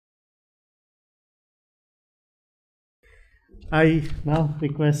I now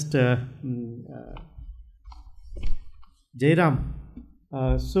request Jayaram.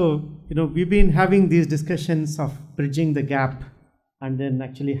 We've been having these discussions of bridging the gap and then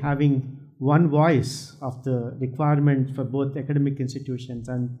actually having one voice of the requirement for both academic institutions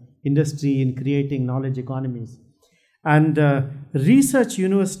and industry in creating knowledge economies. And research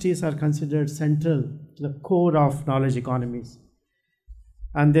universities are considered central to the core of knowledge economies.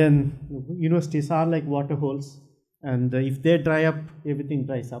 And then universities are like water holes, and if they dry up, everything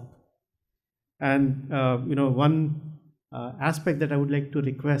dries up. And one aspect that I would like to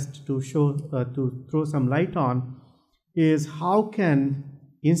request to throw some light on is how can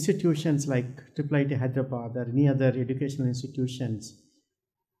institutions like IIIT Hyderabad or any other educational institutions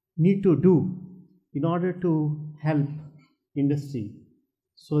need to do in order to help industry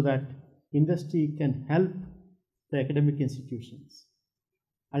so that industry can help the academic institutions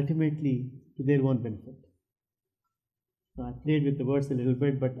ultimately to their own benefit. So I played with the words a little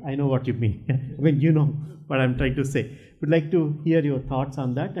bit, but I know what you mean. I mean, you know what I'm trying to say. Would like to hear your thoughts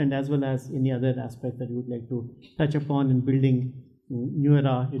on that, and as well as any other aspect that you would like to touch upon in building new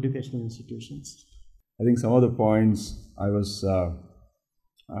era educational institutions. I think some of the points I was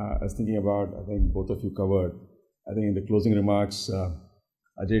thinking about, I think both of you covered. I think in the closing remarks,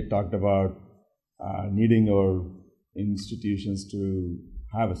 Ajay talked about needing our institutions to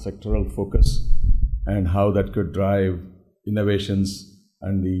have a sectoral focus and how that could drive innovations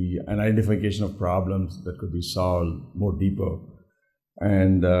and the identification of problems that could be solved more deeper.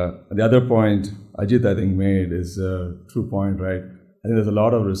 And the other point Ajit, I think, made is a true point, right? I think there's a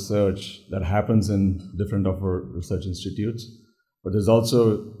lot of research that happens in different of our research institutes, but there's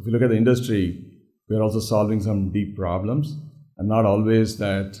also, if you look at the industry, we're also solving some deep problems, and not always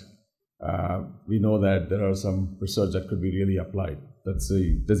that we know that there are some research that could be really applied. That's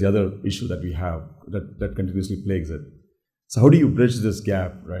the other issue that we have that continuously plagues it. So how do you bridge this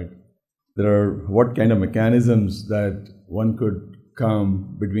gap, right? What kind of mechanisms that one could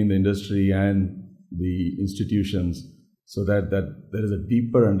come between the industry and the institutions so that there is a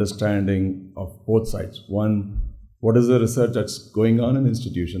deeper understanding of both sides. One, what is the research that's going on in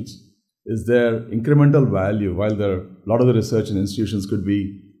institutions? Is there incremental value? While a lot of the research in institutions could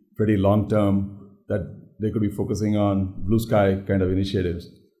be pretty long-term, that they could be focusing on blue sky kind of initiatives,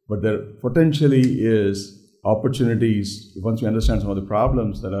 but there potentially is opportunities. Once we understand some of the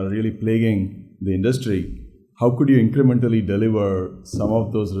problems that are really plaguing the industry, how could you incrementally deliver some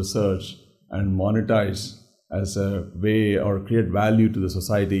of those research and monetize as a way or create value to the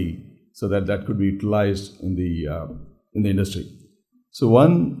society so that that could be utilized in the industry? So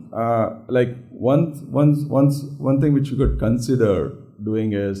one thing which we could consider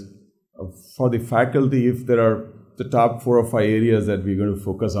doing is for the faculty, if there are the top 4 or 5 areas that we're going to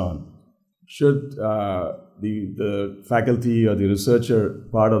focus on, should the faculty or the researcher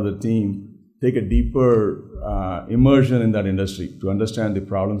part of the team take a deeper immersion in that industry to understand the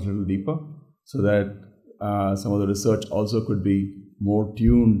problems a little deeper, so that some of the research also could be more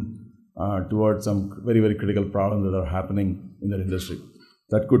tuned towards some very, very critical problems that are happening in that industry.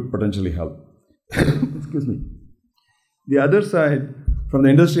 That could potentially help. Excuse me. The other side, from the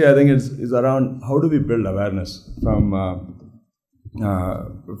industry, I think is around how do we build awareness from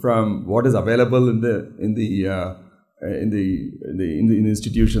what is available in the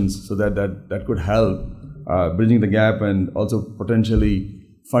institutions, so that could help bridging the gap and also potentially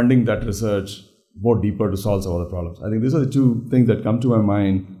funding that research more deeper to solve some of the problems. I think these are the two things that come to my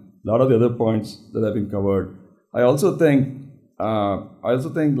mind. A lot of the other points that have been covered. I also think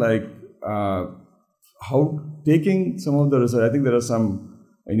like how taking some of the research. I think there are some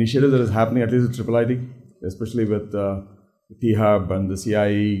initiatives that is happening, at least with IIIT, especially with T-Hub and the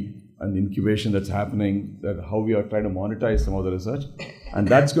CIE and the incubation that's happening, that how we are trying to monetize some of the research. And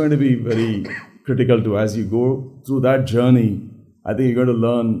that's going to be very critical too. As you go through that journey, I think you're going to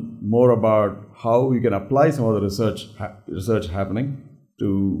learn more about how you can apply some of the research happening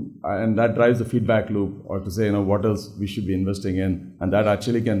to, and that drives the feedback loop, or to say, what else we should be investing in. And that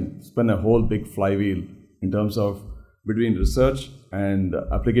actually can spin a whole big flywheel in terms of between research and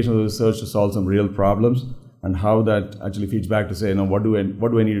application of the research to solve some real problems, and how that actually feeds back to say, what do I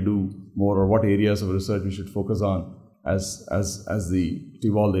need to do more, or what areas of research we should focus on to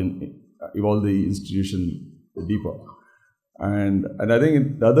evolve the institution deeper. And I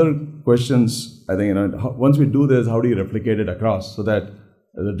think the other questions, I think, once we do this, how do you replicate it across? So that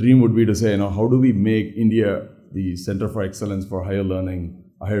the dream would be to say, how do we make India the center for excellence for higher learning,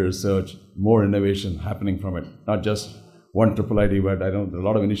 higher research, more innovation happening from it, not just one IIIT, but I know there are a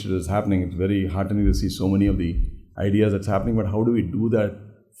lot of initiatives happening. It's very heartening to see so many of the ideas that's happening, but how do we do that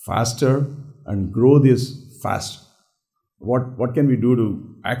faster and grow this fast? what can we do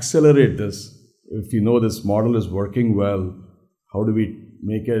to accelerate this? If you know this model is working well, how do we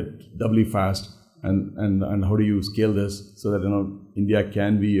make it doubly fast? And how do you scale this so that India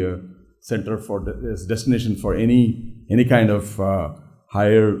can be a center for this destination for any kind of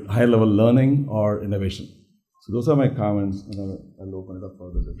higher level learning or innovation? So those are my comments, and I'll open it up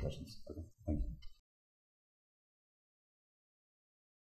for the discussions. Okay.